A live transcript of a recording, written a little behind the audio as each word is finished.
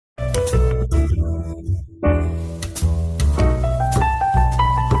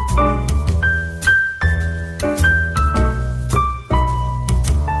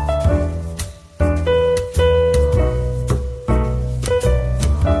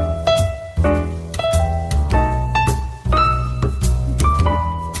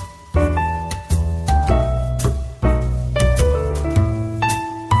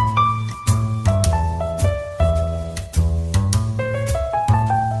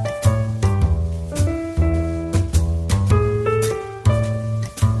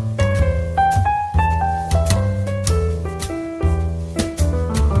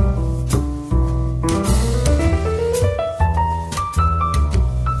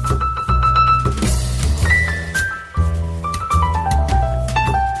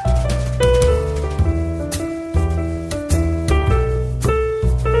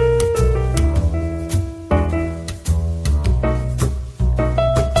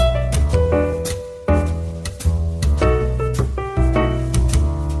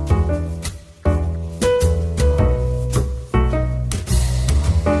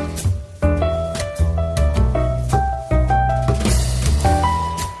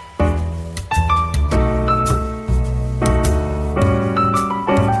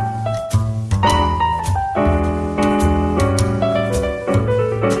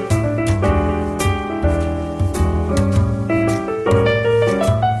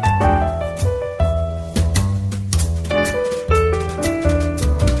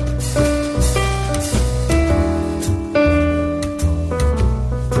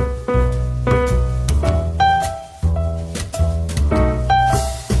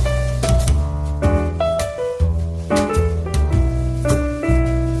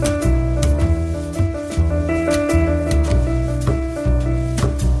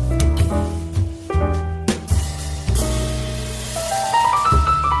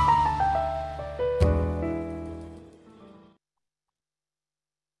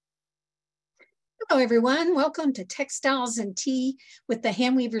everyone. Welcome to Textiles and Tea with the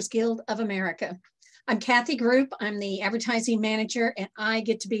Handweavers Guild of America. I'm Kathy Group. I'm the advertising manager, and I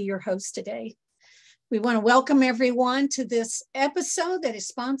get to be your host today. We want to welcome everyone to this episode that is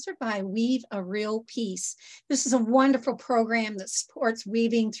sponsored by Weave a Real Piece. This is a wonderful program that supports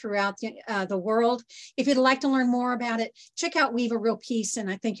weaving throughout the world. If you'd like to learn more about it, check out Weave a Real Piece, and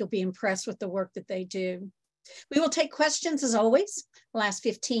I think you'll be impressed with the work that they do. We will take questions as always, the last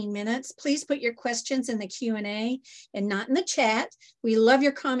 15 minutes. Please put your questions in the Q&A and not in the chat. We love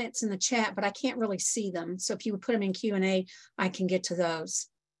your comments in the chat, but I can't really see them. So if you would put them in Q&A, I can get to those.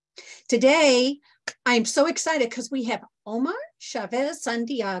 Today, I'm so excited because we have Omar Chávez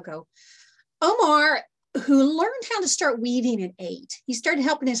Santiago. Omar, who learned how to start weaving at 8. He started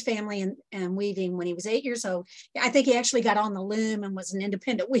helping his family and weaving when he was 8 years old. I think he actually got on the loom and was an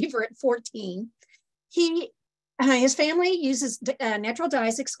independent weaver at 14. His family uses natural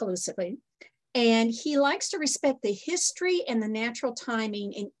dyes exclusively, and he likes to respect the history and the natural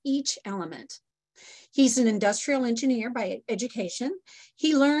timing in each element. He's an industrial engineer by education.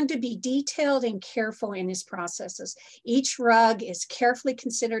 He learned to be detailed and careful in his processes. Each rug is carefully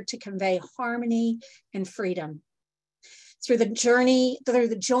considered to convey harmony and freedom. Through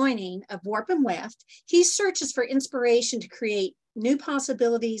the joining of warp and weft, he searches for inspiration to create new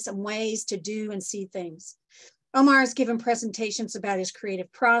possibilities and ways to do and see things. Omar has given presentations about his creative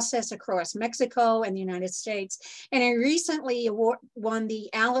process across Mexico and the United States, and he recently won the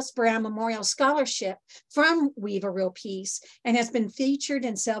Alice Brown Memorial Scholarship from Weave a Real Piece and has been featured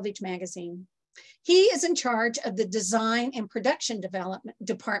in Selvedge magazine. He is in charge of the design and production development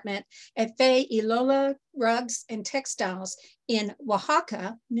department at Fe y Lola Rugs and Textiles in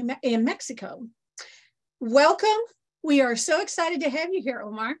Oaxaca, in Mexico. Welcome. We are so excited to have you here,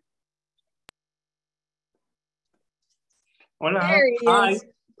 Omar. Hola. There he Hi. is.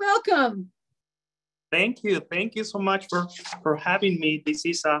 Welcome. Thank you. Thank you so much for having me. This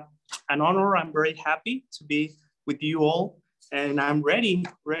is an honor. I'm very happy to be with you all, and I'm ready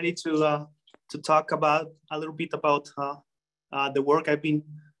to talk about a little bit about the work I've been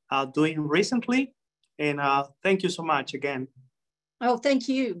doing recently. And thank you so much again. Oh, thank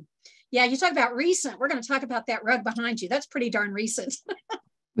you. Yeah, you talk about recent. We're going to talk about that rug behind you. That's pretty darn recent.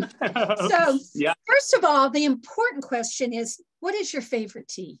 So, yeah. First of all, the important question is, what is your favorite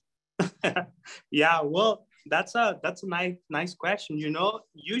tea? Yeah, well, that's a nice question. You know,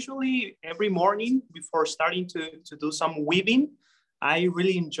 usually every morning before starting to do some weaving, I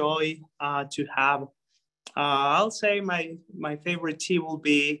really enjoy to have, I'll say my favorite tea will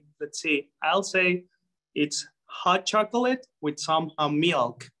be, let's see, I'll say it's hot chocolate with some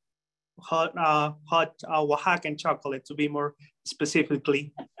milk. Hot Oaxacan chocolate, to be more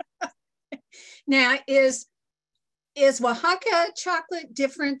specifically. Now, is Oaxaca chocolate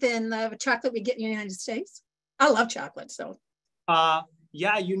different than the chocolate we get in the United States? I love chocolate, so.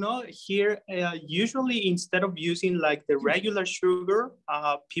 Yeah, you know, here usually instead of using like the regular sugar,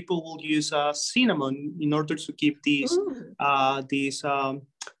 people will use cinnamon in order to keep this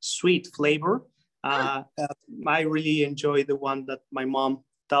sweet flavor. I really enjoy the one that my mom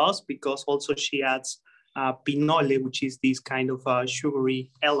does, because also she adds pinole, which is this kind of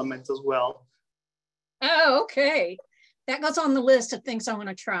sugary element as well. Oh, okay. That goes on the list of things I want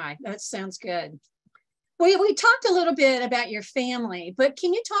to try. That sounds good. We talked a little bit about your family, but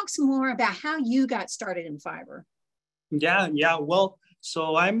can you talk some more about how you got started in fiber? Yeah. Well,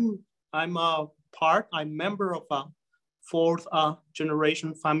 so I'm a member of a fourth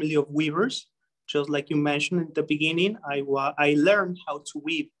generation family of weavers. Just like you mentioned in the beginning, I learned how to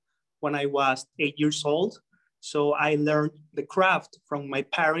weave when I was 8 years old. So I learned the craft from my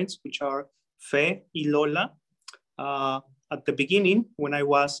parents, which are Fe y Lola. At the beginning, when I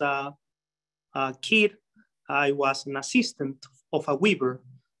was a kid, I was an assistant of a weaver.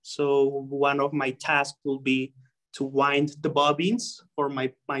 So one of my tasks will be to wind the bobbins for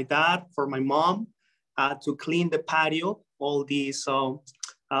my dad, for my mom, to clean the patio, all these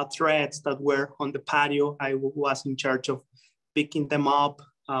threads that were on the patio. I was in charge of picking them up,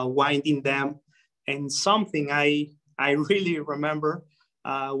 winding them. And something I really remember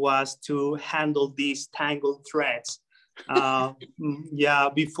was to handle these tangled threads. Yeah,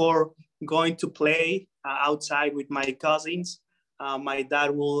 before going to play outside with my cousins, my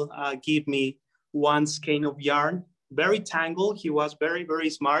dad will give me one skein of yarn, very tangled. He was very, very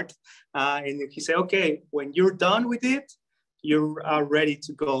smart. And he said, okay, when you're done with it, you're ready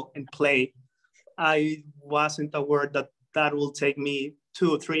to go and play. I wasn't aware that will take me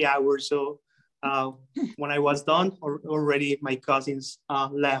 2 or 3 hours. So when I was done, already my cousins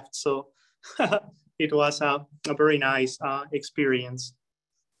left. So it was a very nice experience.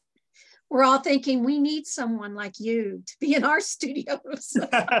 we're all thinking we need someone like you to be in our studios.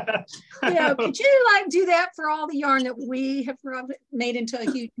 Could you like do that for all the yarn that we have made into a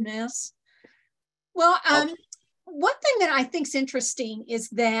huge mess? Well, one thing that I think is interesting is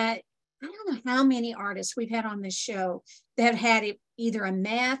that I don't know how many artists we've had on this show that have had either a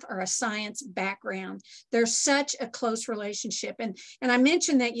math or a science background. There's such a close relationship. And I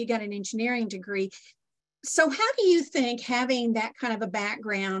mentioned that you got an engineering degree. So how do you think having that kind of a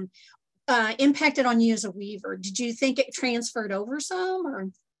background impacted on you as a weaver? Did you think it transferred over some, or?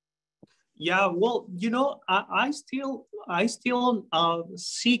 Yeah, well, I still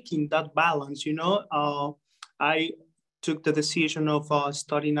seeking that balance. I took the decision of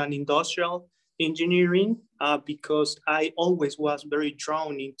studying an industrial engineering because I always was very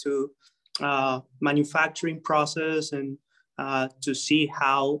drawn into manufacturing process and to see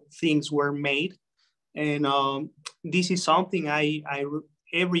how things were made. And this is something I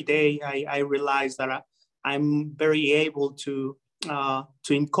every day I realize that I'm very able to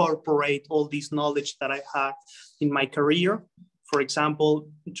incorporate all this knowledge that I had in my career. For example,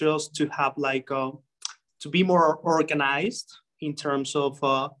 just to have to be more organized in terms of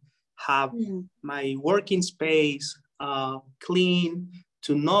have my working space clean,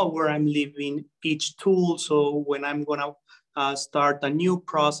 to know where I'm leaving each tool. So when I'm gonna start a new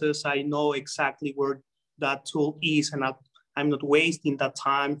process, I know exactly where that tool is, and I'm not wasting that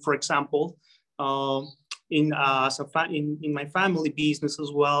time. For example, in my family business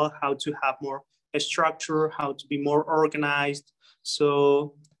as well, how to have more structure, how to be more organized.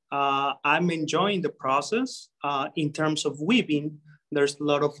 So I'm enjoying the process. In terms of weaving, there's a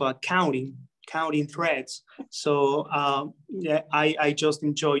lot of counting threads. So yeah, I just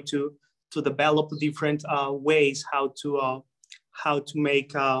enjoy to develop different ways how to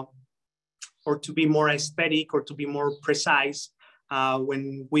make or to be more aesthetic or to be more precise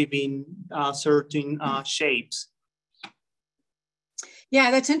when weaving certain shapes.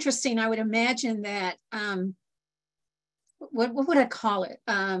 Yeah, that's interesting. I would imagine that, what would I call it?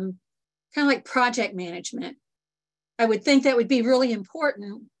 Kind of like project management. I would think that would be really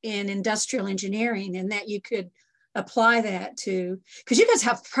important in industrial engineering, and that you could apply that to, because you guys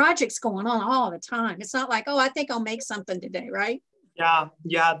have projects going on all the time. It's not like, oh, I think I'll make something today, right? Yeah,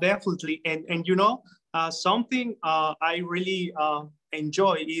 definitely. And something I really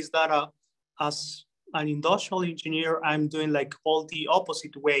enjoy is that as an industrial engineer, I'm doing like all the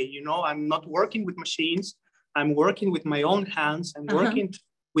opposite way. I'm not working with machines. I'm working with my own hands. I'm working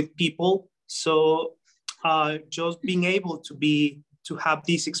with people. So just being able to have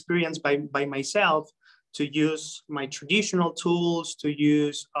this experience by myself, to use my traditional tools, to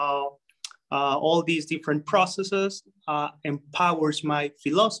use all these different processes, empowers my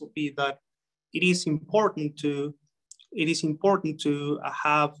philosophy that it is important to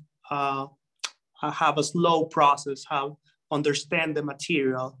have a slow process, how understand the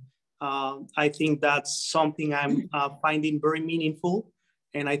material. I think that's something I'm finding very meaningful,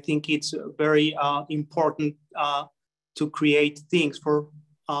 and I think it's very important to create things for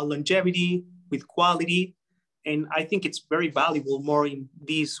longevity with quality. And I think it's very valuable more in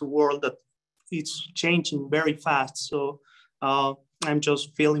this world that it's changing very fast. So I'm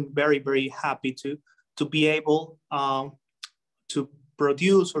just feeling very, very happy to be able to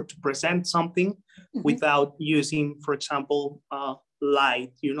produce or to present something without using, for example,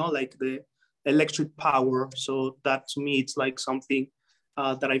 light, like the electric power. So that to me, it's like something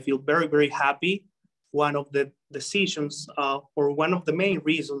that I feel very, very happy. One of the decisions or one of the main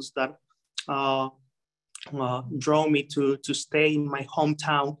reasons that draw me to stay in my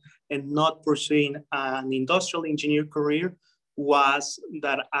hometown and not pursuing an industrial engineer career was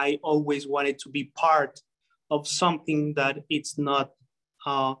that I always wanted to be part of something that it's not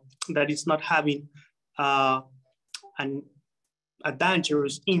having a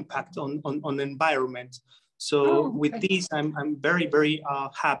dangerous impact on the environment. So with this, I'm very, very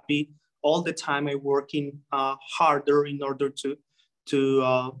happy. All the time I'm working harder in order to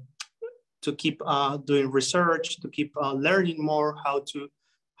keep doing research, to keep learning more,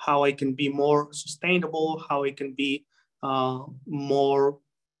 how I can be more sustainable, how I can be more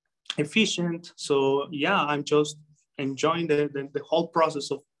efficient. So yeah, I'm just enjoying the whole process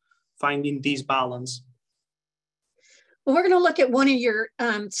of finding this balance. Well, we're going to look at one of your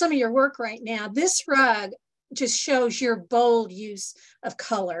some of your work right now. This rug just shows your bold use of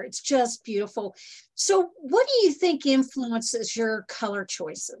color. It's just beautiful. So what do you think influences your color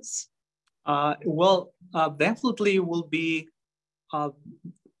choices? Well, definitely will be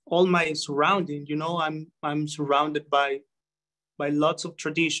all my surrounding. I'm surrounded by lots of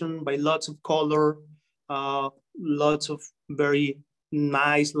tradition, by lots of color, lots of very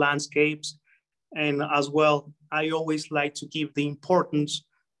nice landscapes. And as well, I always like to give the importance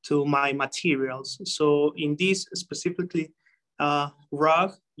to my materials. So in this specifically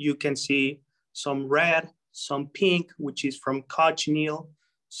rug, you can see some red, some pink, which is from cochineal,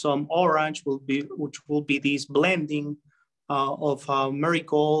 some orange which will be this blending of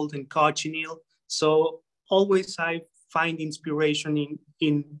marigold and cochineal. So always I find inspiration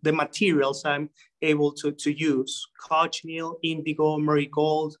in the materials I'm able to use: cochineal, indigo,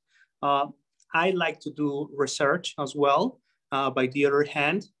 marigold. I like to do research as well. By the other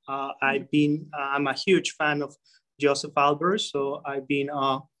hand, I'm a huge fan of Joseph Albers, so I've been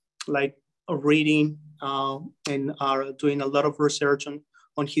reading and doing a lot of research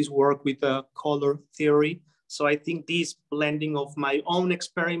on his work with color theory. So I think this blending of my own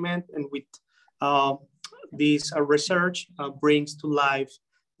experiment and with this research brings to life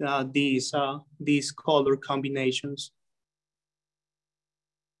these color combinations.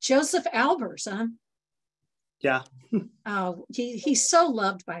 Joseph Albers, huh? Yeah. Oh, he's so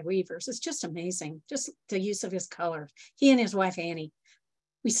loved by weavers. It's just amazing, just the use of his color. He and his wife, Annie.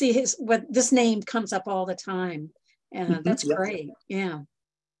 We see this name comes up all the time. And that's great. Yeah.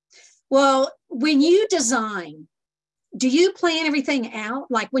 Well, when you design, do you plan everything out?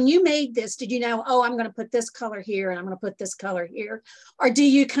 Like when you made this, did you know, oh, I'm going to put this color here and I'm going to put this color here? Or do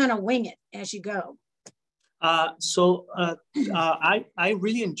you kind of wing it as you go? I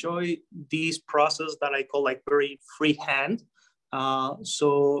really enjoy this process that I call like very freehand.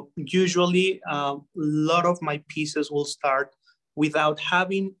 So usually a lot of my pieces will start without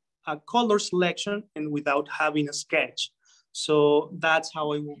having a color selection and without having a sketch. So that's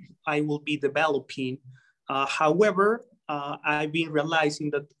how I will be developing. However, I've been realizing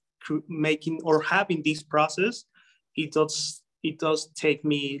that making or having this process, it does take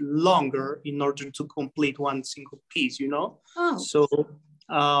me longer in order to complete one single piece, you know? Oh. So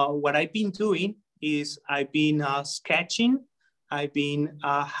what I've been doing is I've been sketching. I've been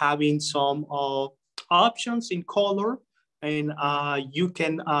having some options in color, and you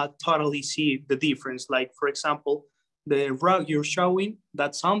can totally see the difference. Like, for example, the rug you're showing,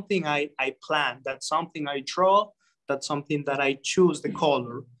 that's something I plan, that's something I draw, that's something that I choose the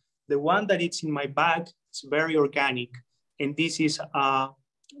color. The one that it's in my bag, it's very organic. And this is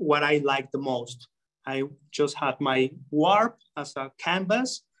what I like the most. I just had my warp as a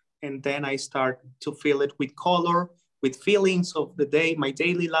canvas, and then I start to fill it with color, with feelings of the day, my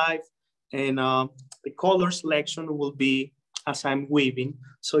daily life, and the color selection will be as I'm weaving.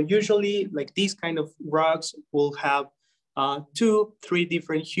 So usually like these kind of rugs will have 2-3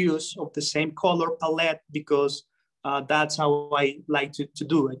 different hues of the same color palette, because that's how I like to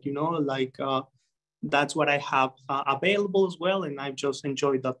do it, you know, like that's what I have available as well. And I've just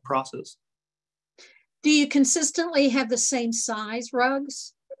enjoyed that process. Do you consistently have the same size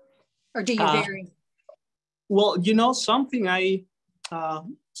rugs, or do you vary? Well, you know, something I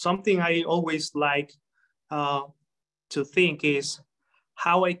always like to think is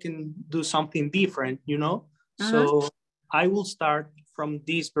how I can do something different, you know? So I will start from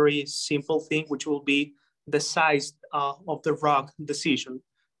this very simple thing, which will be the size of the rug decision.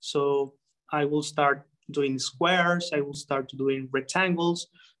 So I will start doing squares. I will start doing rectangles.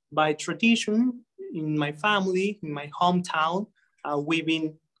 By tradition, in my family, in my hometown,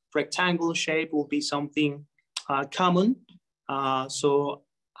 weaving rectangle shape will be something common. So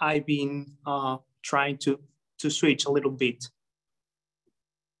I've been trying to switch a little bit.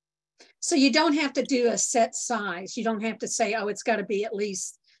 So you don't have to do a set size. You don't have to say, oh, it's got to be at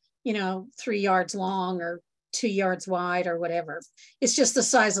least, you know, 3 yards long or 2 yards wide or whatever. It's just the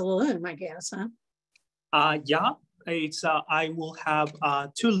size of the loom, I guess, huh? Yeah, it's I will have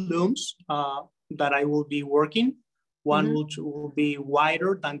 2 looms that I will be working. One will be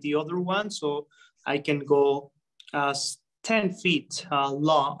wider than the other one, so I can go 10 feet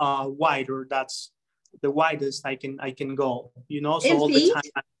long, wider. That's the widest I can go. You know, so all the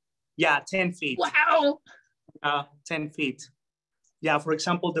time. Yeah, 10 feet. Wow. 10 feet. Yeah, for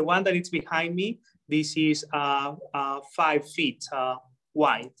example, the one that is behind me, this is 5 feet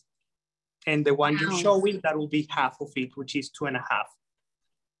wide. And the one you're showing, that will be half of it, which is 2.5.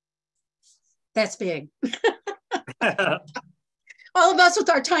 That's big. All of us with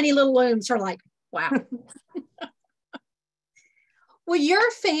our tiny little looms are like, wow. Well,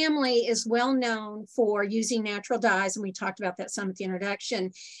 your family is well known for using natural dyes, and we talked about that some at the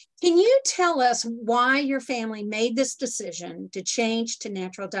introduction. Can you tell us why your family made this decision to change to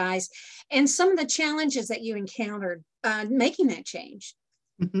natural dyes and some of the challenges that you encountered making that change?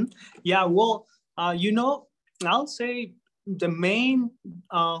 Yeah, well, you know, I'll say the main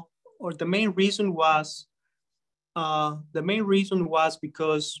reason was the main reason was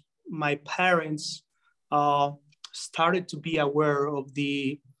because my parents started to be aware of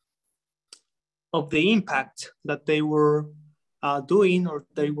the impact that they were doing or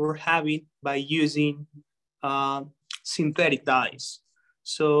they were having by using synthetic dyes.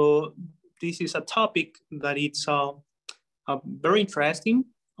 So this is a topic that it's very interesting.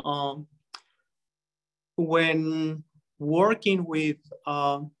 When working with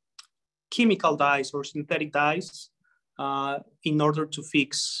chemical dyes or synthetic dyes, in order to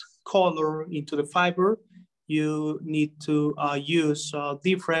fix color into the fiber, you need to use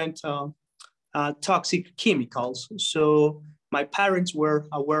different toxic chemicals. So my parents were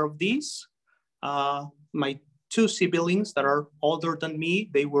aware of this. My two siblings that are older than me,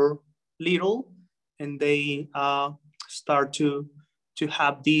 they were little, and they start to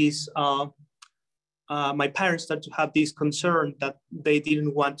have these, my parents start to have this concern that they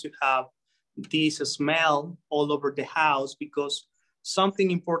didn't want to have this smell all over the house, because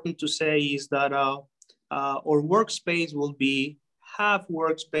something important to say is that our workspace will be half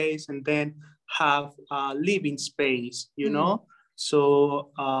workspace and then have living space, you know?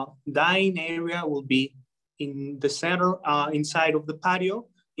 So dining area will be in the center, inside of the patio,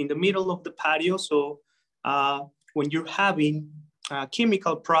 in the middle of the patio. So when you're having a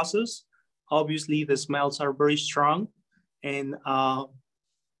chemical process, obviously the smells are very strong. And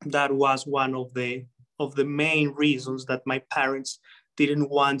that was one of the main reasons that my parents didn't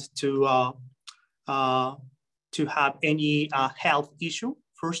want to have any health issue,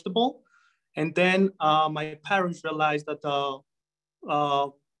 first of all. And then my parents realized that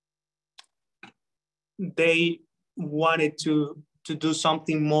they wanted to do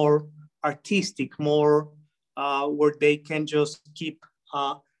something more artistic, more where they can just keep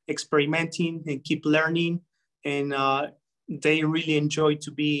experimenting and keep learning. And they really enjoy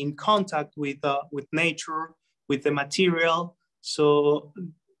to be in contact with nature, with the material. So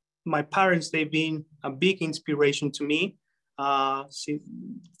my parents, they've been a big inspiration to me.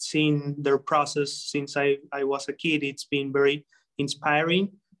 Seeing their process since I was a kid, it's been very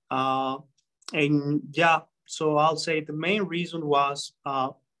inspiring. And yeah, so I'll say the main reason was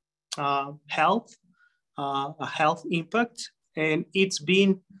health, a health impact. And it's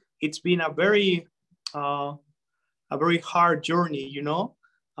been a very hard journey, you know,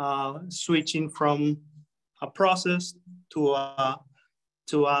 switching from a process to a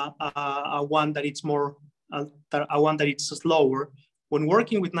one that it's more, a one that it's slower. When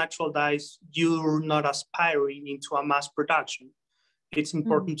working with natural dyes, you're not aspiring into a mass production. It's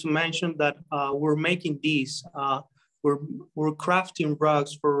important to mention that we're making these, we're crafting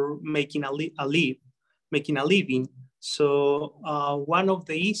rugs for making a living. So one of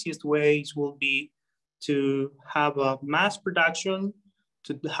the easiest ways will be to have a mass production,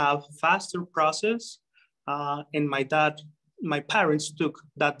 to have faster process. And my parents took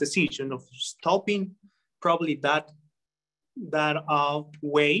that decision of stopping probably that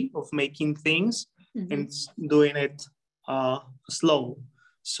way of making things and doing it slow.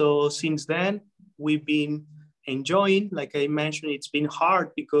 So since then, we've been enjoying, like I mentioned, it's been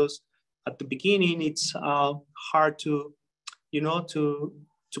hard because at the beginning, it's hard to, you know, to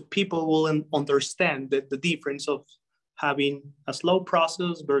people will understand the difference of having a slow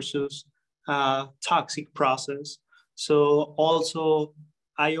process versus a toxic process. So also,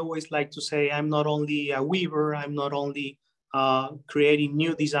 I always like to say, I'm not only a weaver, I'm not only creating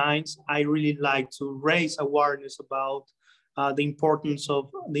new designs, I really like to raise awareness about the importance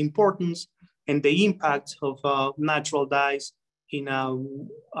and the impact of natural dyes in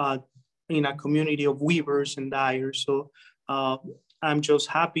a community of weavers and dyers. So I'm just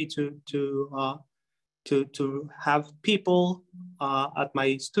happy to have people at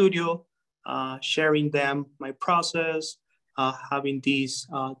my studio sharing them my process, having these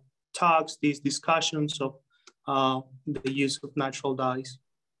talks, these discussions of the use of natural dyes.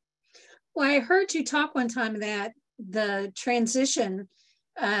 Well, I heard you talk one time that the transition,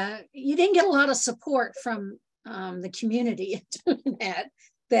 you didn't get a lot of support from the community doing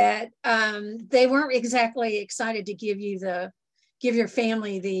that they weren't exactly excited to give your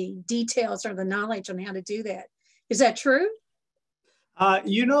family the details or the knowledge on how to do that. Is that true?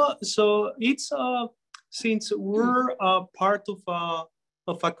 You know, so it's since we're part of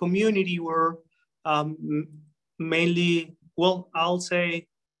a community where mainly, well, I'll say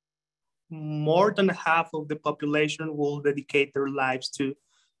more than half of the population will dedicate their lives to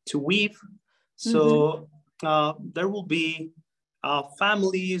weave. So there will be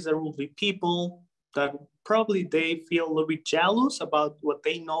families, there will be people that probably they feel a little bit jealous about what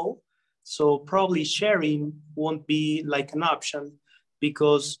they know. So probably sharing won't be like an option,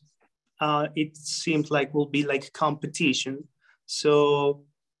 because it seems like will be like competition. So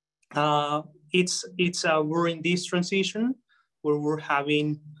we're in this transition where we're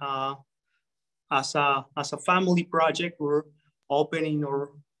having as a family project, we're opening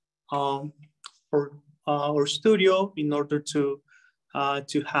our studio in order to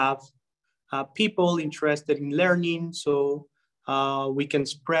have people interested in learning, so we can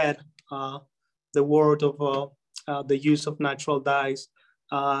spread the word of the use of natural dyes.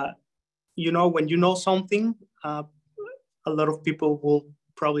 When you know something, a lot of people will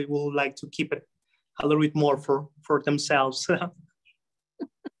probably like to keep it a little bit more for themselves.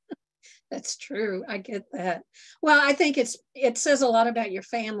 That's true. I get that. Well, I think it says a lot about your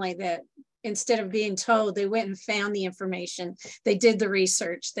family that instead of being told, they went and found the information. They did the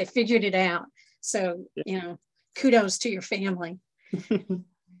research. They figured it out. So, kudos to your family.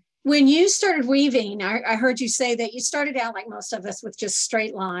 When you started weaving, I heard you say that you started out like most of us with just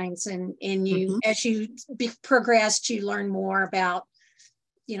straight lines, and you, as you progressed, you learned more about,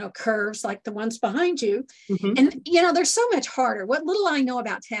 curves like the ones behind you. And, they're so much harder. What little I know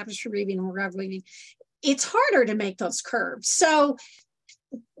about tapestry weaving and rug weaving, it's harder to make those curves. So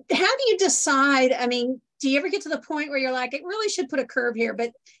how do you decide? I mean, do you ever get to the point where you're like, it really should put a curve here,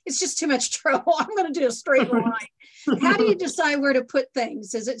 but it's just too much trouble. I'm going to do a straight line. How do you decide where to put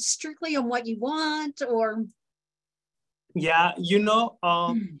things? Is it strictly on what you want, or? Yeah,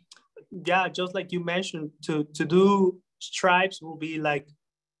 just like you mentioned, to do stripes will be like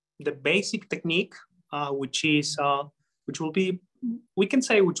the basic technique, which will be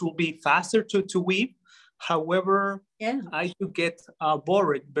faster to weave. However, I do get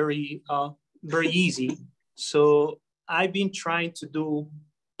bored very easy. So I've been trying to do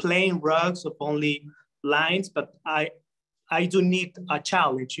plain rugs of only lines, but I do need a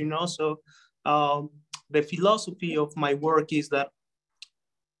challenge, So the philosophy of my work is that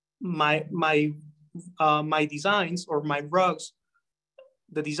my designs or my rugs,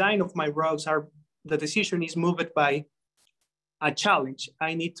 the design of my rugs the decision is moved by a challenge.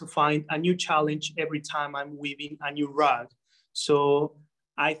 I need to find a new challenge every time I'm weaving a new rug. So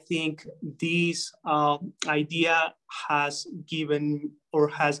I think this idea has given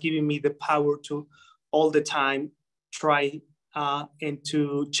me the power to all the time try and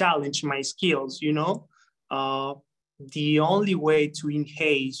to challenge my skills, The only way to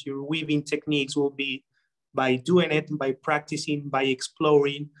enhance your weaving techniques will be by doing it, by practicing, by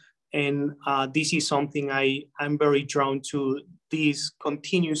exploring. And this is something I'm very drawn to, this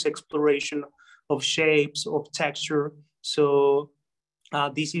continuous exploration of shapes, of texture. So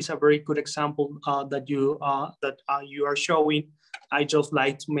this is a very good example that you are showing. I just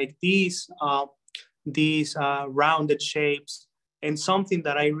like to make these rounded shapes. And something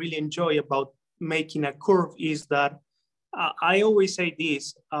that I really enjoy about making a curve is that I always say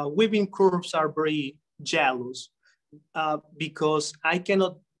this, weaving curves are very jealous because I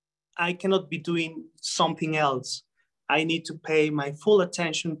cannot be doing something else. I need to pay my full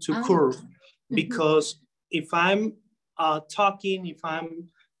attention to curve, because if I'm talking, if I'm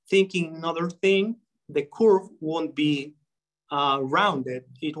thinking another thing, the curve won't be rounded.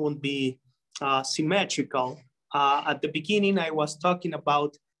 It won't be symmetrical. At the beginning, I was talking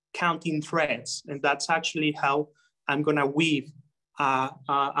about counting threads, and that's actually how I'm gonna weave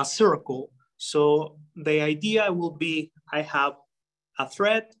a circle. So the idea will be, I have a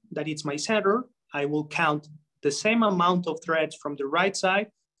thread that is my center. I will count the same amount of threads from the right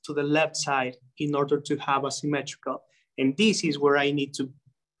side to the left side in order to have a symmetrical. And this is where I need to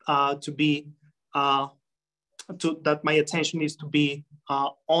that my attention is to be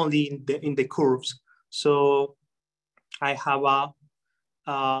only in the curves. So I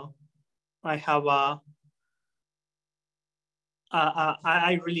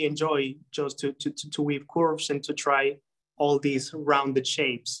really enjoy just to weave curves and to try all these rounded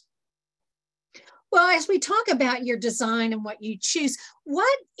shapes. Well, as we talk about your design and what you choose,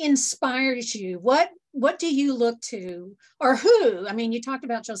 what inspires you? What do you look to, or who? I mean, you talked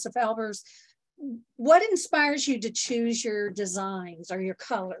about Joseph Albers. What inspires you to choose your designs or your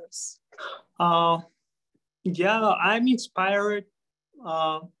colors? Yeah, I'm inspired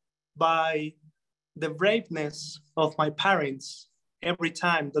by the braveness of my parents every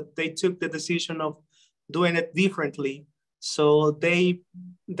time that they took the decision of doing it differently. So they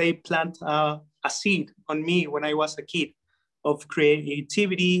plant a seed on me when I was a kid of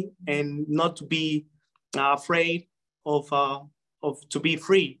creativity and not to be afraid of to be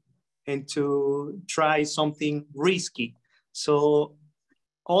free and to try something risky. So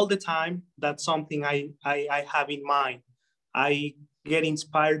all the time, that's something I have in mind. I get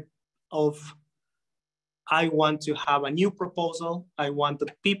inspired of I want to have a new proposal. I want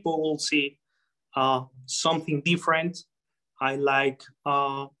that people will see something different. I like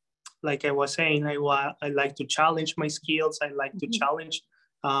I was saying, I like to challenge my skills. I like to challenge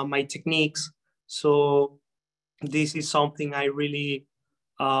my techniques. So this is something I really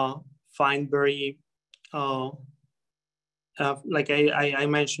find very, like I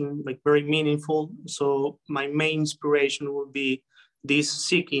mentioned, like very meaningful. So my main inspiration would be this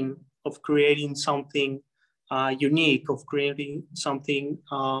seeking of creating something unique, of creating something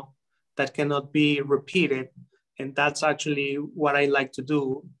that cannot be repeated. And that's actually what I like to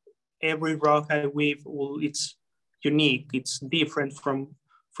do. Every rug I weave, it's unique. It's different from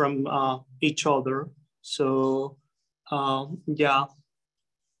each other. So yeah.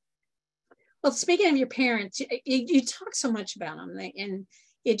 Well, speaking of your parents, you talk so much about them, and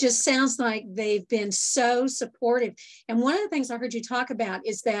it just sounds like they've been so supportive. And one of the things I heard you talk about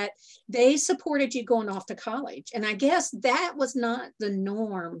is that they supported you going off to college. And I guess that was not the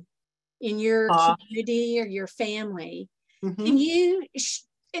norm in your community or your family. Can you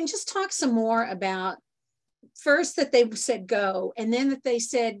and just talk some more about first that they said go, and then that they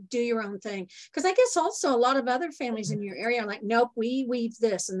said do your own thing? Because I guess also a lot of other families in your area are like, nope, we weave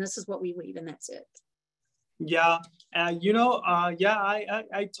this and this is what we weave and that's it. Yeah, yeah,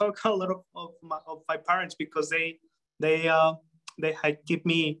 I talk a lot of my parents, because they give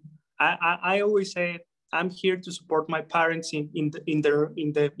me. I always say I'm here to support my parents in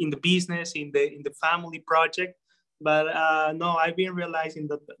the business, in the family project. But no, I've been realizing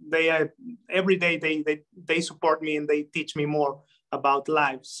that they are every day they support me and they teach me more about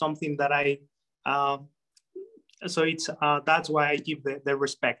life. Something that so it's that's why I give the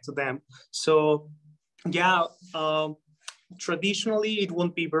respect to them. So yeah, traditionally it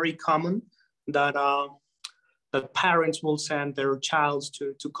won't be very common that that parents will send their child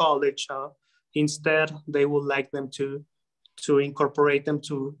to college. Instead, they would like them to incorporate them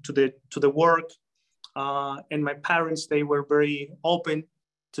to the work. And my parents, they were very open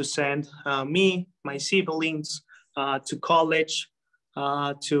to send me, my siblings, to college,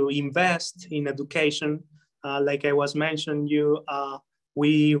 to invest in education. Like I was mentioning,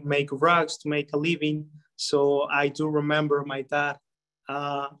 we make rugs to make a living. So I do remember my dad.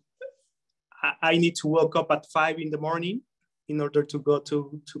 I need to wake up at 5 in the morning in order to go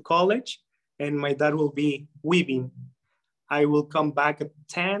to college, and my dad will be weaving. I will come back at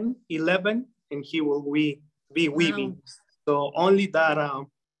 10, 11, and he will be weaving. Wow. So only that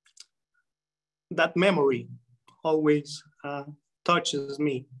that memory always touches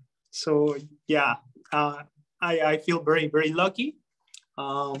me. So yeah, I feel very, very lucky.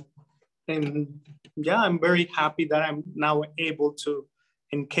 And yeah, I'm very happy that I'm now able to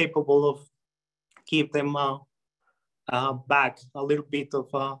and capable of give them back a little bit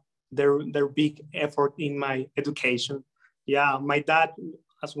of their big effort in my education. Yeah, my dad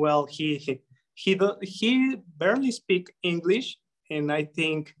as well, he barely speak English, and I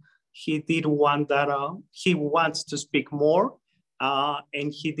think he did want that he wants to speak more,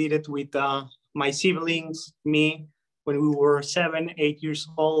 and he did it with my siblings, me. When we were 7, 8 years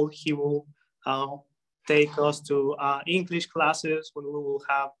old, he will take us to English classes when we will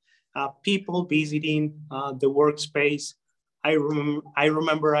have people visiting the workspace. I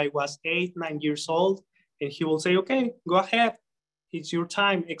remember I was 8, 9 years old, and he will say, okay, go ahead. It's your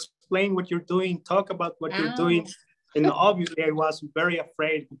time. Explain what you're doing. Talk about what you're doing. And obviously I was very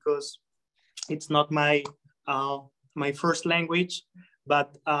afraid because it's not my my first language.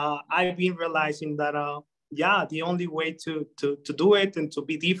 But I've been realizing that, yeah, the only way to do it and to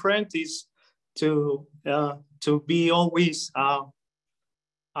be different is to be always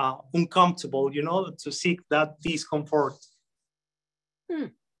uncomfortable, you know, to seek that discomfort.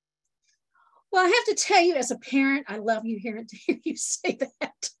 Well, I have to tell you, as a parent, I love you hearing to hear you say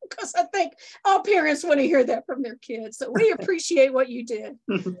that, because I think all parents want to hear that from their kids. So we appreciate what you did.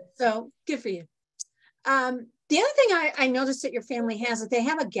 So good for you. The other thing I noticed that your family has is they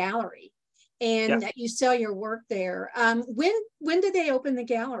have a gallery, and you sell your work there. When did they open the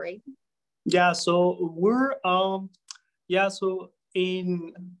gallery? Yeah, so we're so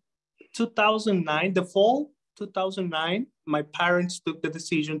in 2009, the fall 2009, my parents took the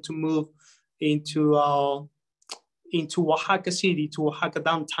decision to move into Oaxaca City, to Oaxaca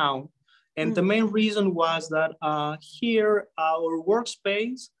downtown. And the main reason was that here, our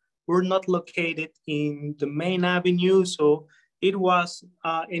workspace, we're not located in the main avenue. So it was,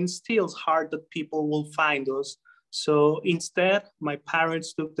 and still hard that people will find us. So instead, my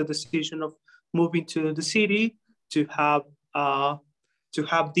parents took the decision of moving to the city to have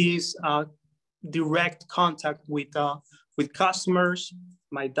this direct contact with customers.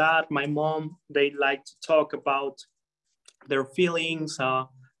 my dad, my mom, they like to talk about their feelings, or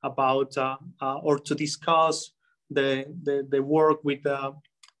to discuss the work with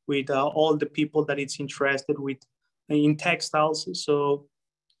all the people that it's interested with in textiles. So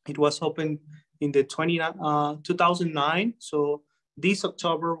it was opened in the 2009. So this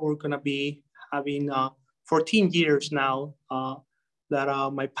October, we're gonna be having 14 years now that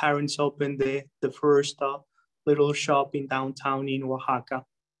my parents opened the first little shop in downtown in Oaxaca.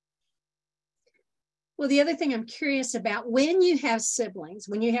 Well, the other thing I'm curious about, when you have siblings,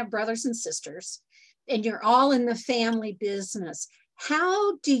 when you have brothers and sisters, and you're all in the family business,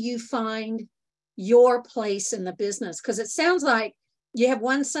 how do you find your place in the business? Because it sounds like you have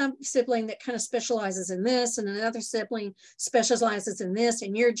one sibling that kind of specializes in this, and another sibling specializes in this,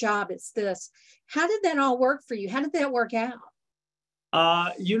 and your job is this. How did that all work for you? How did that work out?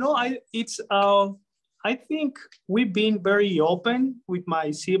 I think we've been very open with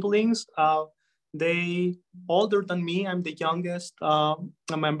my siblings. They older than me. I'm the youngest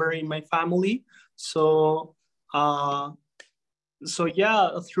member in my family. So yeah,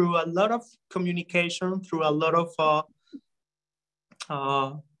 through a lot of communication, through a lot of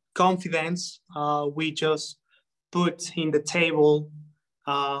confidence, we just put in the table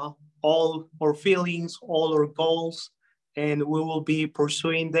all our feelings, all our goals, and we will be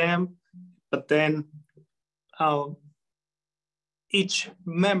pursuing them. But then each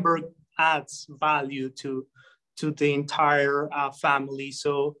member adds value to the entire family.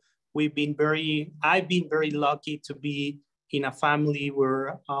 So I've been very lucky to be in a family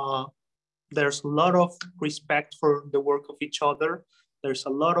where there's a lot of respect for the work of each other. There's a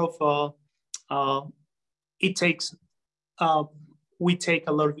lot of, we take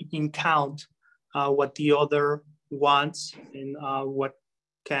a lot in count what the other wants and what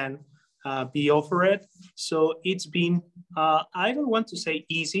can be offered. So it's been, I don't want to say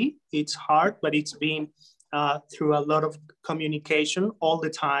easy, it's hard, but it's been through a lot of communication all the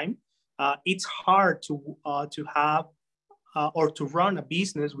time. It's hard to have or to run a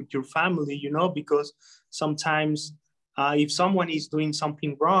business with your family, you know, because sometimes if someone is doing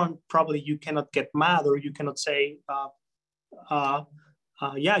something wrong, probably you cannot get mad, or you cannot say,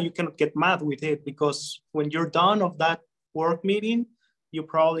 you cannot get mad with it, because when you're done of that work meeting, you're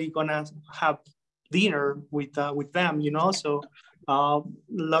probably gonna have dinner with them, you know. So a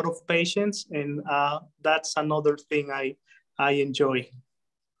lot of patience, and that's another thing I enjoy.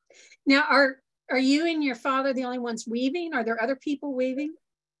 Now, are you and your father the only ones weaving? Are there other people weaving?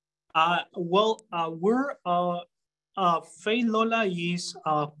 We're Faye Lola is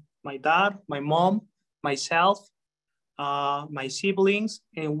my dad, my mom, myself, my siblings,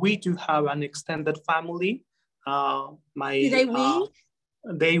 and we do have an extended family. Do they weave?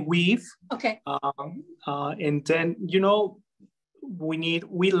 They weave. Okay. And then, you know,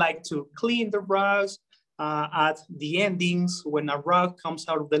 we like to clean the rugs at the endings. When a rug comes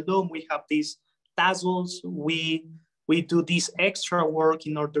out of the loom, we have these tassels. We do this extra work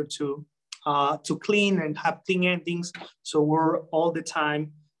in order to clean and have clean endings. So we're all the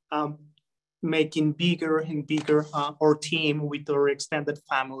time making bigger and bigger our team with our extended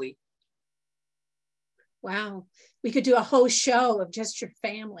family. Wow. We could do a whole show of just your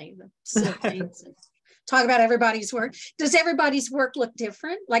family. Talk about everybody's work. Does everybody's work look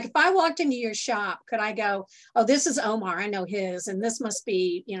different? Like if I walked into your shop, could I go, oh, this is Omar, I know his, and this must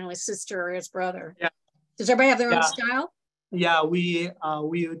be, you know, his sister or his brother. Yeah. Does everybody have their own style? Yeah, we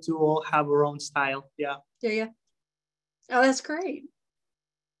do all have our own style. Yeah. Do you? Oh, that's great.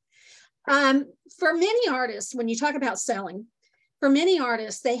 For many artists, when you talk about selling, for many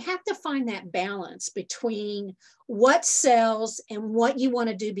artists, they have to find that balance between what sells and what you want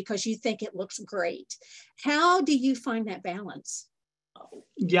to do because you think it looks great. How do you find that balance?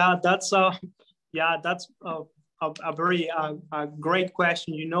 Yeah, that's a very great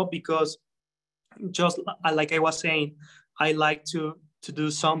question, you know, because just like I was saying, I like to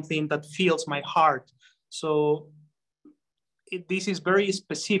do something that fills my heart. So this is very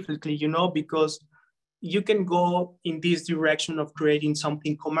specifically, you know, because you can go in this direction of creating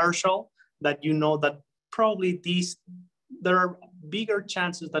something commercial that you know that probably there are bigger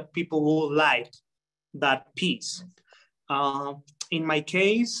chances that people will like that piece. In my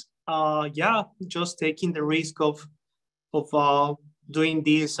case, just taking the risk of doing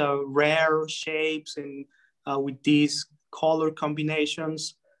these rare shapes and with these color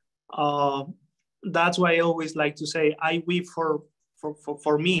combinations. That's why I always like to say I weave for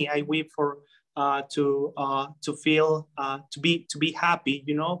me. I weave for to feel to be happy,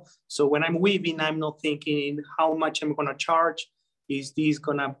 you know. So when I'm weaving, I'm not thinking how much I'm gonna charge. Is this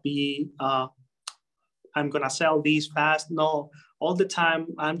gonna be I'm gonna sell these fast? No, all the time,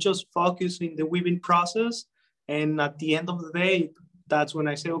 I'm just focused in the weaving process. And at the end of the day, that's when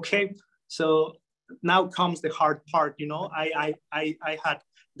I say, okay, so now comes the hard part. You know, I had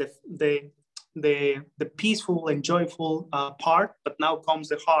the peaceful and joyful part, but now comes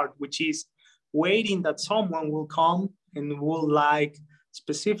the hard, which is waiting that someone will come and will like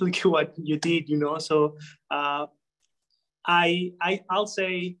specifically what you did, you know. So I'll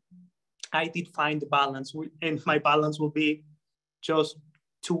say I did find the balance, and my balance will be just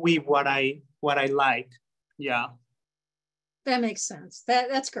to weave what I like. Yeah. That makes sense.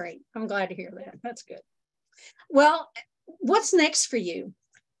 That's great. I'm glad to hear that. That's good. Well, what's next for you?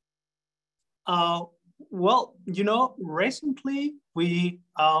 Well, you know, recently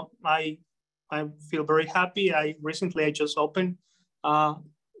I feel very happy. I just opened a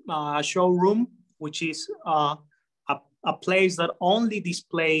showroom, which is a place that only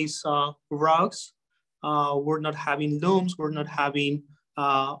displays rugs. We're not having looms, we're not having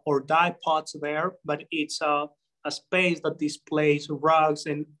or dye pots there, but it's a space that displays rugs,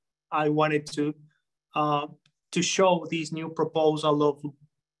 and I wanted to show this new proposal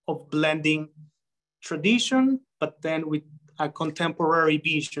of blending tradition, but then with a contemporary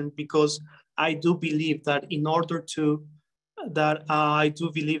vision, because I do believe that in order to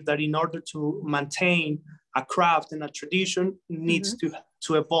maintain a craft and a tradition needs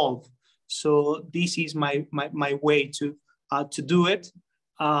to evolve. So this is my way to do it.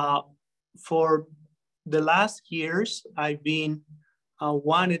 For the last years, I've been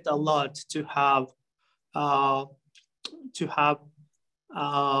wanted a lot to have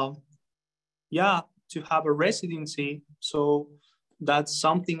a residency. So that's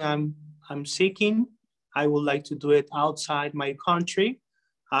something I'm seeking. I would like to do it outside my country.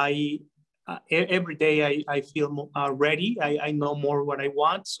 Every day I feel ready. I know more what I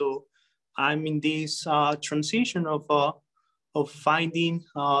want. So I'm in this transition of finding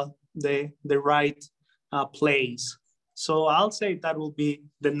the right place. So I'll say that will be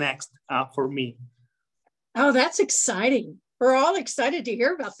the next for me. Oh, that's exciting. We're all excited to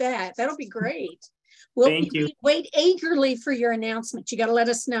hear about that. That'll be great. Well, Thank you. Wait eagerly for your announcement. You got to let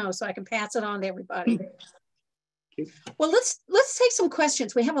us know so I can pass it on to everybody. Well, let's take some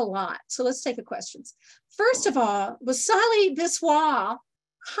questions. We have a lot, so let's take the questions. First of all, Wasali Biswa.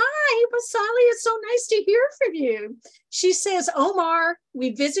 Hi, Wasali. It's so nice to hear from you. She says, Omar, we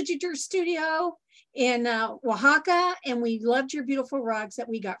visited your studio in Oaxaca, and we loved your beautiful rugs that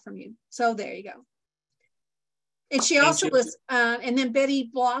we got from you. So there you go. And she also was, and then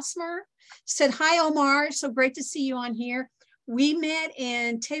Betty Blossmer said, hi, Omar. So great to see you on here. We met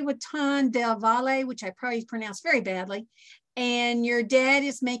in Teotitlán del Valle, which I probably pronounced very badly. And your dad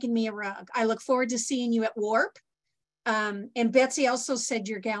is making me a rug. I look forward to seeing you at Warp. And Betsy also said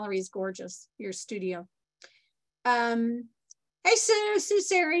your gallery is gorgeous, your studio. Hey, Sue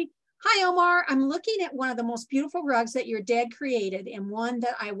Sari. Hi, Omar. I'm looking at one of the most beautiful rugs that your dad created and one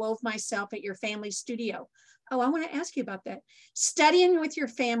that I wove myself at your family studio. Oh, I want to ask you about that. Studying with your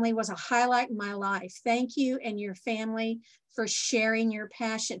family was a highlight in my life. Thank you and your family for sharing your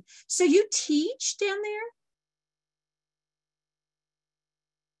passion. So you teach down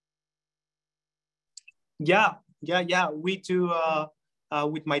there? Yeah. We do,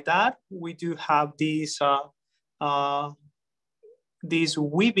 with my dad, we do have this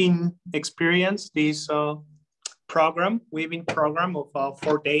weaving experience, this weaving program of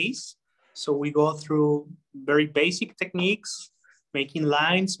 4 days. So we go through very basic techniques, making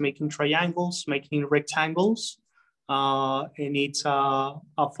lines, making triangles, making rectangles. And it's a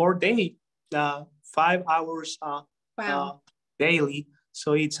 4-day, 5 hours daily.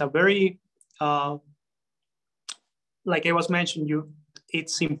 So it's a very, like I was mentioning,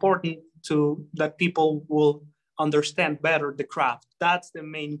 it's important that people will understand better the craft. That's the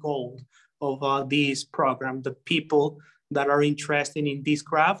main goal of this program, that people that are interested in this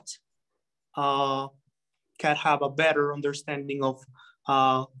craft can have a better understanding of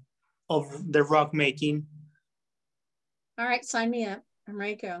the rug making. All right, sign me up. I'm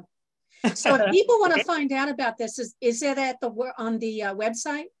ready to go. So if people want to find out about this, is it on the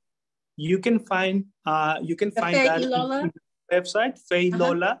website? You can find that Lola? in the website, Fei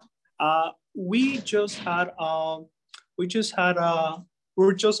Lola. We're just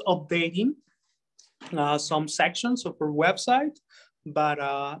updating some sections of our website, but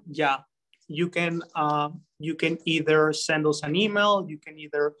yeah, you can either send us an email, you can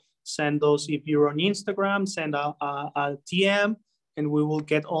either send us, if you're on Instagram, send a DM, and we will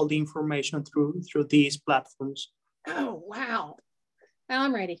get all the information through these platforms. Oh, wow. Well,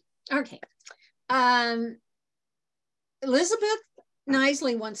 I'm ready. Okay. Elizabeth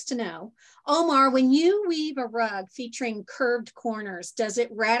Nisley wants to know, Omar, when you weave a rug featuring curved corners, does it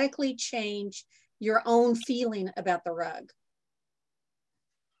radically change your own feeling about the rug?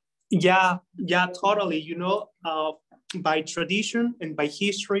 Yeah, totally. You know, by tradition and by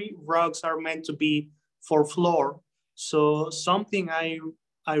history, rugs are meant to be for floor. So something I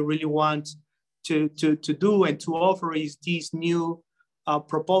really want to do and to offer is this new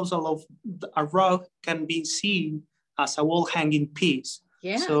proposal of a rug can be seen as a wall hanging piece.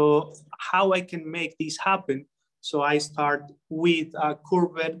 Yeah. So how I can make this happen? So I start with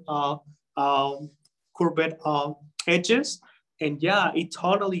curved edges, and yeah, it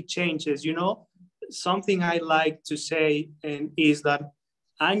totally changes. You know, something I like to say and is that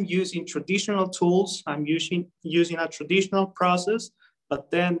I'm using traditional tools. I'm using a traditional process, but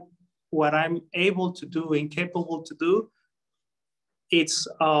then what I'm able to do and capable to do, it's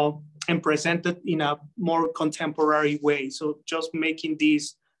and presented in a more contemporary way. So just making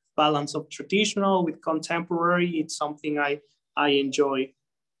this balance of traditional with contemporary, it's something I enjoy.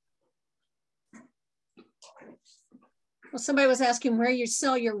 Well, somebody was asking where you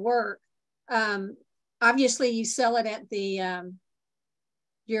sell your work. Obviously, you sell it at the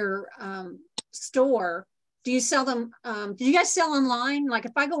your store. Do you sell them? Do you guys sell online? Like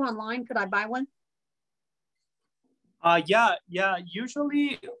if I go online, could I buy one? Yeah.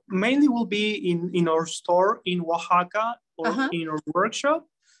 Usually, mainly will be in our store in Oaxaca or in our workshop.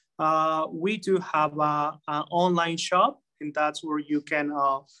 We do have an online shop, and that's where you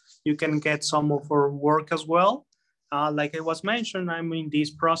can get some of our work as well. Like I was mentioned, I'm in this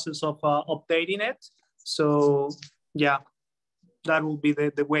process of updating it. So yeah, that will be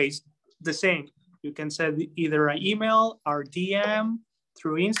the ways. The same. You can send either an email or DM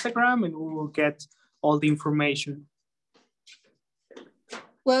through Instagram, and we will get all the information.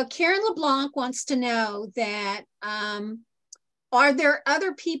 Well, Karen LeBlanc wants to know that, are there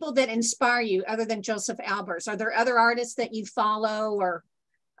other people that inspire you other than Joseph Albers? Are there other artists that you follow or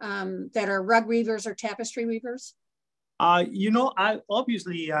that are rug weavers or tapestry weavers? You know, I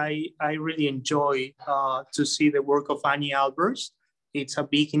really enjoy to see the work of Annie Albers. It's a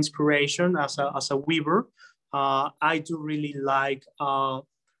big inspiration as a weaver. I do really like Paul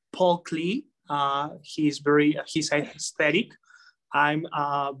Klee. He's aesthetic. I'm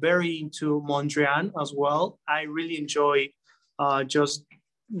very into Mondrian as well. I really enjoy just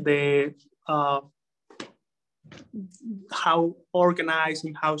the how organized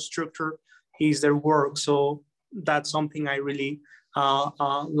and how structured is their work. So that's something I really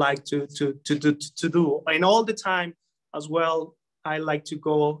like to do. And all the time as well, I like to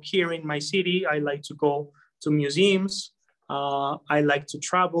go here in my city. I like to go to museums. I like to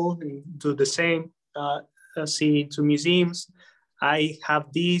travel and do the same, see to museums. I have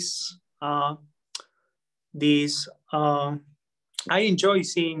I enjoy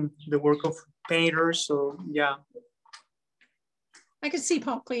seeing the work of painters. So yeah. I could see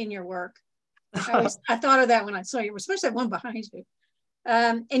Paul Klee in your work. I thought of that when I saw you, especially that one behind you.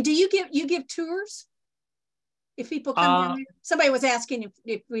 And do you give tours? If people come down there? Somebody was asking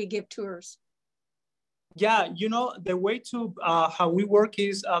if we give tours. Yeah, you know, the way to how we work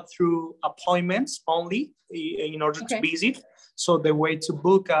is through appointments only in order to visit. So the way to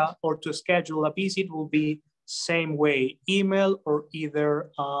book or to schedule a visit will be same way, email or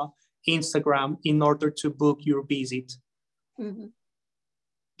either Instagram in order to book your visit. Mm-hmm.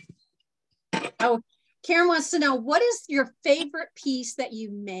 Oh, Karen wants to know, what is your favorite piece that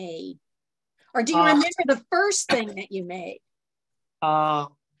you made? Or do you remember the first thing that you made?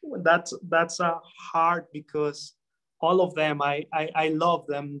 That's hard because all of them I love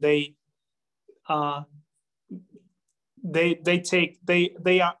them. They are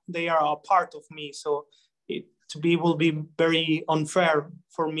a part of me. So it will be very unfair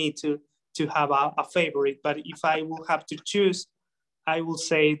for me to have a favorite. But if I will have to choose, I will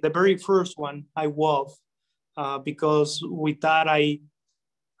say the very first one I wove, because with that I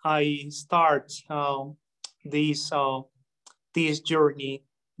start this journey.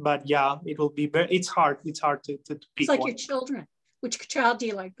 But yeah, it will be it's hard to pick. It's like one. Your children. Which child do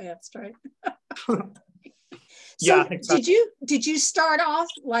you like best, right? So yeah, exactly. Did you start off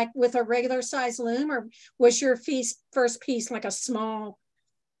like with a regular size loom, or was your first piece like a small,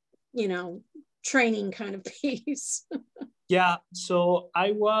 training kind of piece? Yeah, so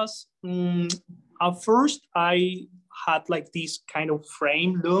I was at first I had like this kind of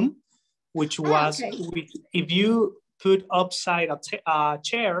frame loom, which was if you put upside a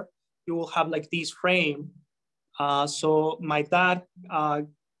chair, you will have like this frame. So my dad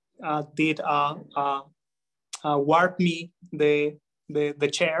did warp me the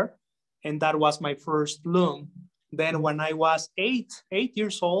chair, and that was my first loom. Then when I was eight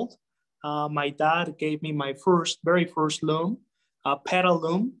years old, my dad gave me my very first loom, a pedal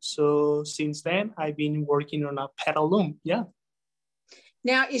loom. So since then, I've been working on a pedal loom. Yeah.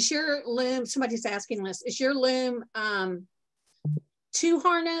 Now, is your loom, somebody's asking this, is your loom 2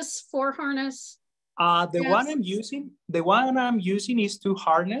 harness, 4 harness? The one I'm using is 2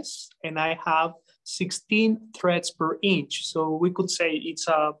 harness, and I have 16 threads per inch. So we could say it's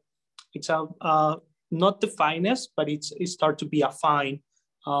not the finest, but it starts to be a fine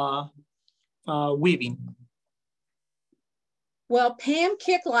weaving. Well, Pam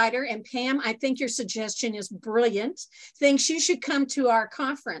Kicklighter, and Pam, I think your suggestion is brilliant, thinks you should come to our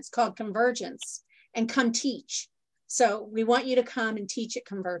conference called Convergence and come teach. So we want you to come and teach at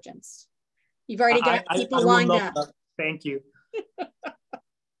Convergence. You've already got people lined up. That. Thank you.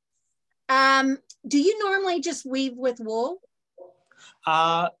 Do you normally just weave with wool?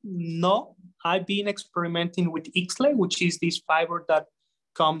 No, I've been experimenting with ixtle, which is this fiber that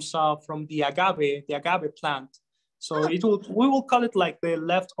comes from the agave plant. So we will call it like the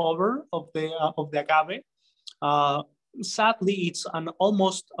leftover of the agave. Sadly, it's an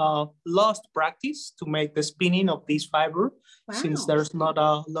almost lost practice to make the spinning of this fiber, since there's not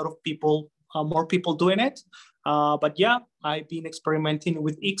a lot of people, more people doing it. But yeah, I've been experimenting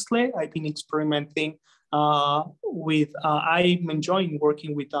with ixtle. I've been experimenting with, I'm enjoying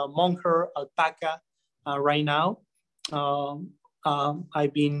working with mohair, alpaca right now.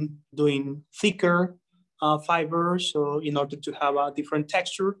 I've been doing thicker fibers, so in order to have a different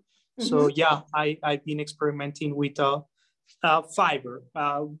texture. So yeah, I've been experimenting with fiber,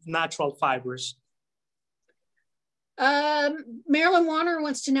 natural fibers. Marilyn Warner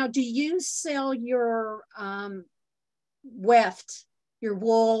wants to know, do you sell your weft, your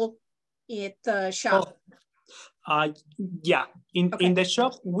wool at the shop? Yeah, in the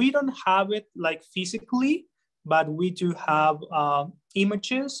shop, we don't have it like physically, but we do have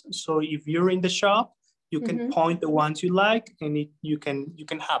images. So if you're in the shop, you can point the ones you like, and you can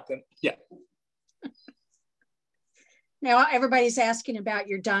have them. Yeah. Now everybody's asking about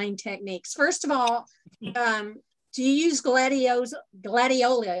your dyeing techniques. First of all, do you use gladiolas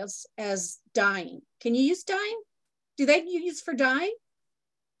as dyeing? Can you use dyeing? Do they use for dyeing?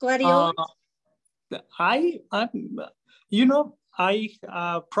 Gladiolas? I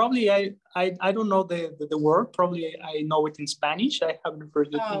probably I don't know the word. Probably I know it in Spanish. I haven't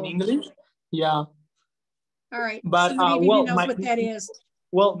heard it in English. Yeah. All right. But well, knows what that is.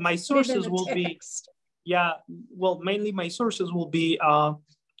 Well, my sources will be mainly my sources will be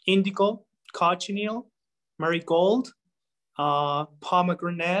indigo, cochineal, marigold,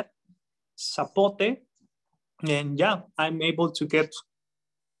 pomegranate, zapote, and yeah, I'm able to get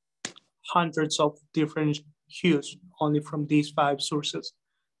hundreds of different hues only from these 5 sources.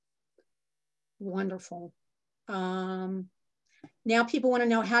 Wonderful. Now people want to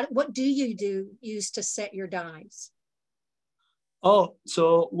know what do you use to set your dyes? Oh,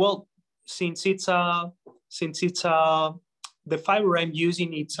 so well, since it's the fiber I'm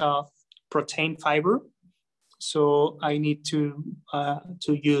using, it's a protein fiber, so I need to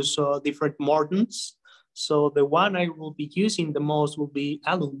use different mordants. So the one I will be using the most will be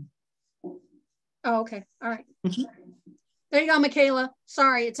alum. Oh, okay. All right. There you go, Michaela.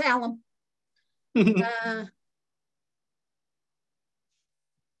 Sorry, it's alum.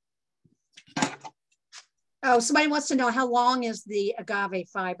 Oh, somebody wants to know, how long is the agave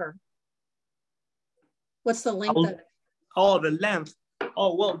fiber? What's the length of it? Oh, the length.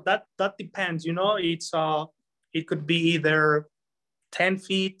 Oh, well, that depends. You know, it could be either 10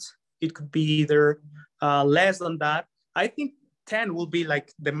 feet. It could be either less than that. I think 10 will be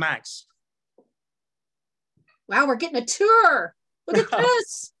like the max. Wow, we're getting a tour. Look at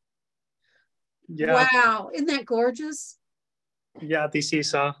this. Yeah. Wow, isn't that gorgeous? Yeah, this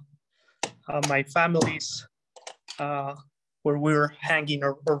is my family's where we're hanging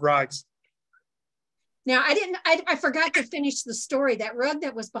our rugs. Now, I forgot to finish the story. That rug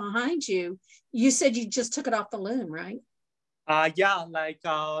that was behind you, you said you just took it off the loom, right? Yeah, like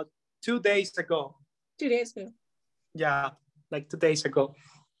 2 days ago. 2 days ago. Yeah, like 2 days ago.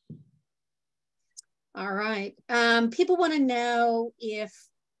 All right. People want to know if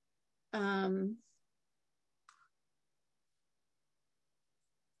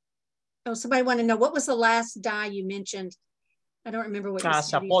somebody want to know, what was the last dye you mentioned? I don't remember what you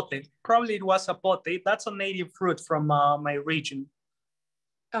said. Zapote. Probably it was zapote. That's a native fruit from my region.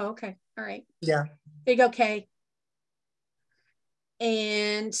 Oh, okay. All right. Yeah. There you go, Kay.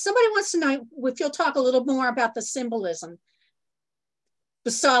 And somebody wants to know if you'll talk a little more about the symbolism.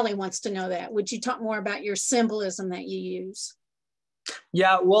 Basali wants to know that. Would you talk more about your symbolism that you use?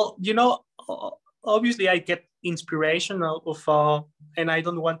 Yeah, well, you know, obviously I get inspiration and I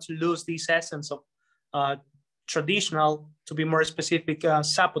don't want to lose this essence of traditional, to be more specific,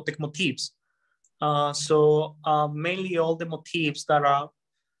 Zapotec motifs. So mainly all the motifs that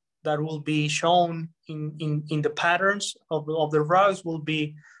will be shown in the patterns of the rugs will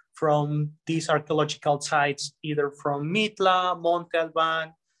be from these archaeological sites, either from Mitla, Monte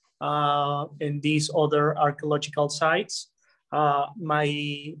Alban, and these other archaeological sites.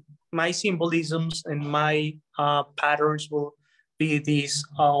 My symbolisms and my patterns will be these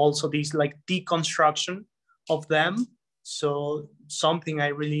also these like deconstruction of them. So something I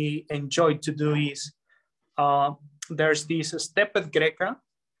really enjoyed to do is there's this Stepet Greca,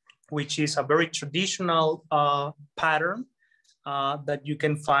 which is a very traditional pattern that you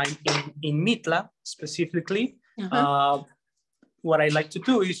can find in Mitla specifically. What I like to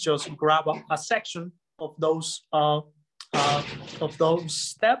do is just grab a section of those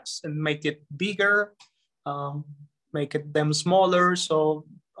steps and make it bigger, make them smaller. So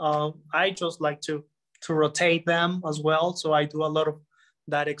I just like to rotate them as well. So I do a lot of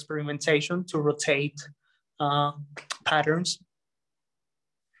that experimentation to rotate patterns.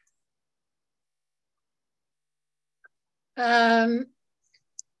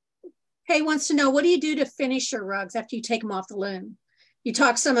 Kay wants to know, what do you do to finish your rugs after you take them off the loom? You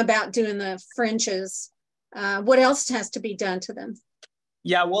talked some about doing the fringes. What else has to be done to them?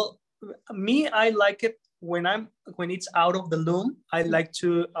 Yeah, well, me, I like it when it's out of the loom. I like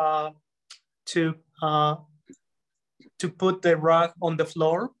to put the rug on the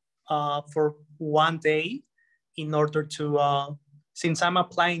floor for one day in order to, since I'm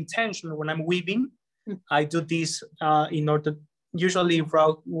applying tension when I'm weaving, I do this in order, usually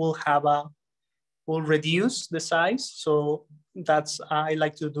rug will reduce the size. So I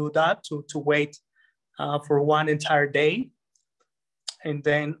like to do that to wait for one entire day. And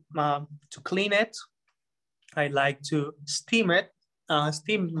then to clean it, I like to steam it,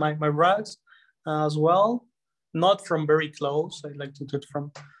 steam my rugs as well, not from very close. I like to do it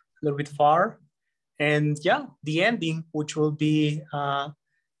from a little bit far. And yeah, the ending, which will be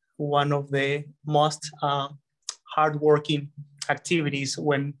one of the most hardworking activities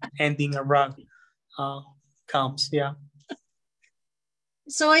when ending a rug comes. Yeah.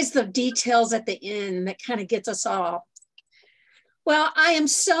 It's always the details at the end that kind of gets us all. Well, I am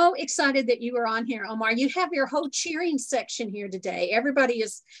so excited that you are on here, Omar. You have your whole cheering section here today.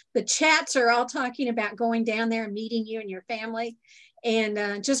 The chats are all talking about going down there and meeting you and your family.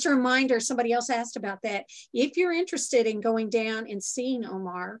 And just a reminder, somebody else asked about that. If you're interested in going down and seeing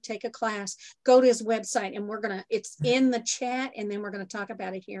Omar take a class, go to his website, and it's in the chat, and then we're going to talk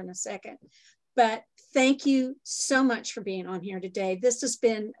about it here in a second. But thank you so much for being on here today. This has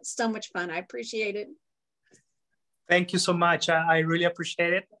been so much fun. I appreciate it. Thank you so much. I really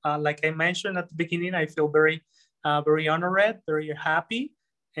appreciate it. Like I mentioned at the beginning, I feel very, very honored, very happy.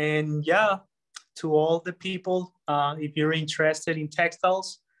 And yeah, to all the people, if you're interested in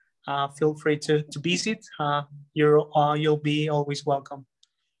textiles, feel free to visit. You'll be always welcome.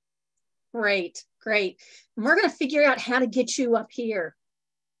 Great, great. And we're going to figure out how to get you up here.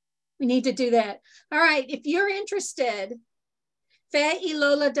 We need to do that. All right, if you're interested,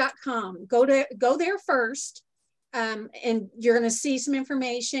 failola.com. Go there first. And you're going to see some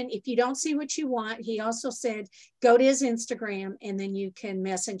information. If you don't see what you want, he also said, go to his Instagram, and then you can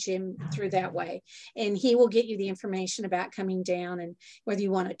message him through that way. And he will get you the information about coming down, and whether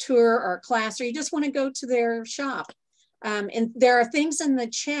you want a tour or a class, or you just want to go to their shop. And there are things in the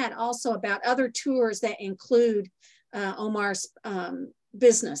chat also about other tours that include Omar's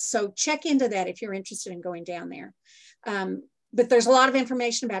business. So check into that if you're interested in going down there. But there's a lot of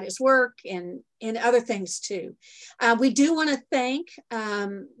information about his work and other things too. We do want to thank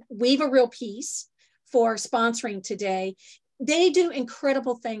Weave a Real Piece for sponsoring today. They do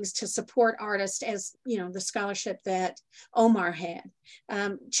incredible things to support artists, as you know, the scholarship that Omar had.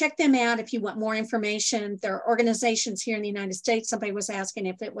 Check them out if you want more information. There are organizations here in the United States. Somebody was asking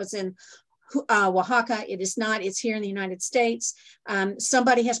if it was in Oaxaca. It is not. It's here in the United States.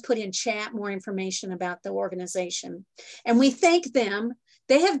 Somebody has put in chat more information about the organization, and we thank them.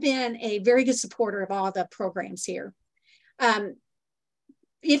 They have been a very good supporter of all the programs here.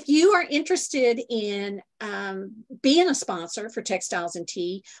 If you are interested in being a sponsor for Textiles and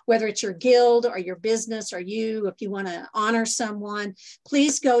Tea, whether it's your guild or your business, or if you want to honor someone,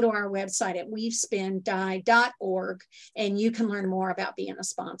 please go to our website at weavespindye.org, and you can learn more about being a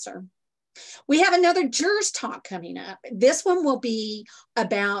sponsor. We have another Jurors Talk coming up. This one will be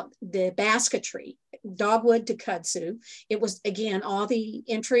about the basketry, dogwood to kudzu. It was, again, all the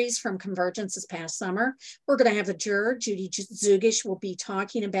entries from Convergence this past summer. We're going to have a juror, Judy Zugish, will be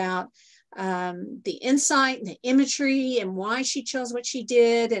talking about the insight and the imagery and why she chose what she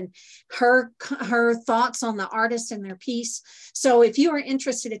did, and her thoughts on the artist and their piece. So if you are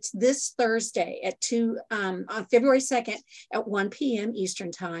interested, it's this Thursday at on February 2nd at 1 p.m.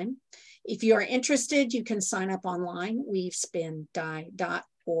 Eastern time. If you are interested, you can sign up online, weft&D.org.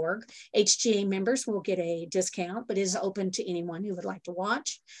 HGA members will get a discount, but it is open to anyone who would like to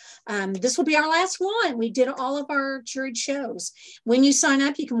watch. This will be our last one. We did all of our juried shows. When you sign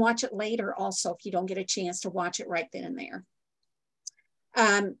up, you can watch it later also if you don't get a chance to watch it right then and there.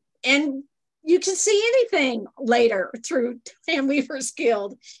 And you can see anything later through Handweavers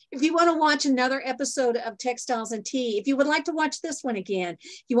Guild. If you want to watch another episode of Textiles and Tea, if you would like to watch this one again,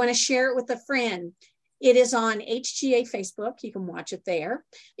 you want to share it with a friend, it is on HGA Facebook. You can watch it there.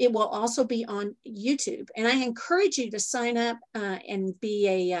 It will also be on YouTube. And I encourage you to sign up and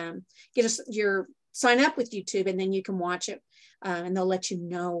be sign up with YouTube, and then you can watch it and they'll let you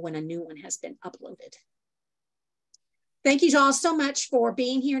know when a new one has been uploaded. Thank you all so much for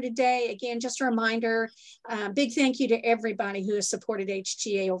being here today. Again, just a reminder, big thank you to everybody who has supported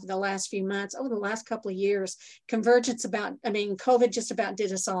HGA over the last few months, over the last couple of years. COVID just about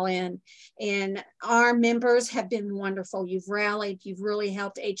did us all in. And our members have been wonderful. You've rallied, you've really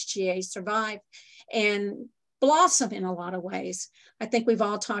helped HGA survive and blossom in a lot of ways. I think we've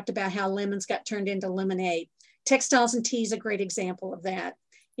all talked about how lemons got turned into lemonade. Textiles and Tea is a great example of that.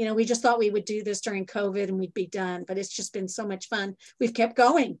 You know, we just thought we would do this during COVID and we'd be done, but it's just been so much fun. We've kept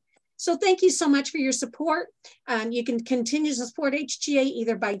going. So thank you so much for your support. You can continue to support HGA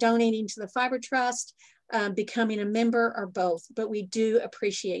either by donating to the Fiber Trust, becoming a member, or both, but we do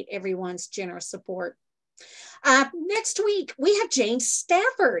appreciate everyone's generous support. Next week, we have Jane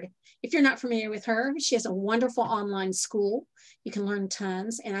Stafford. If you're not familiar with her, she has a wonderful online school. You can learn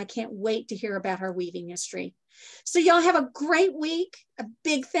tons, and I can't wait to hear about her weaving history. So y'all have a great week. A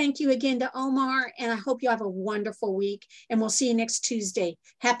big thank you again to Omar, and I hope you have a wonderful week, and we'll see you next Tuesday.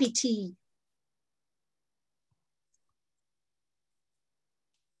 Happy tea.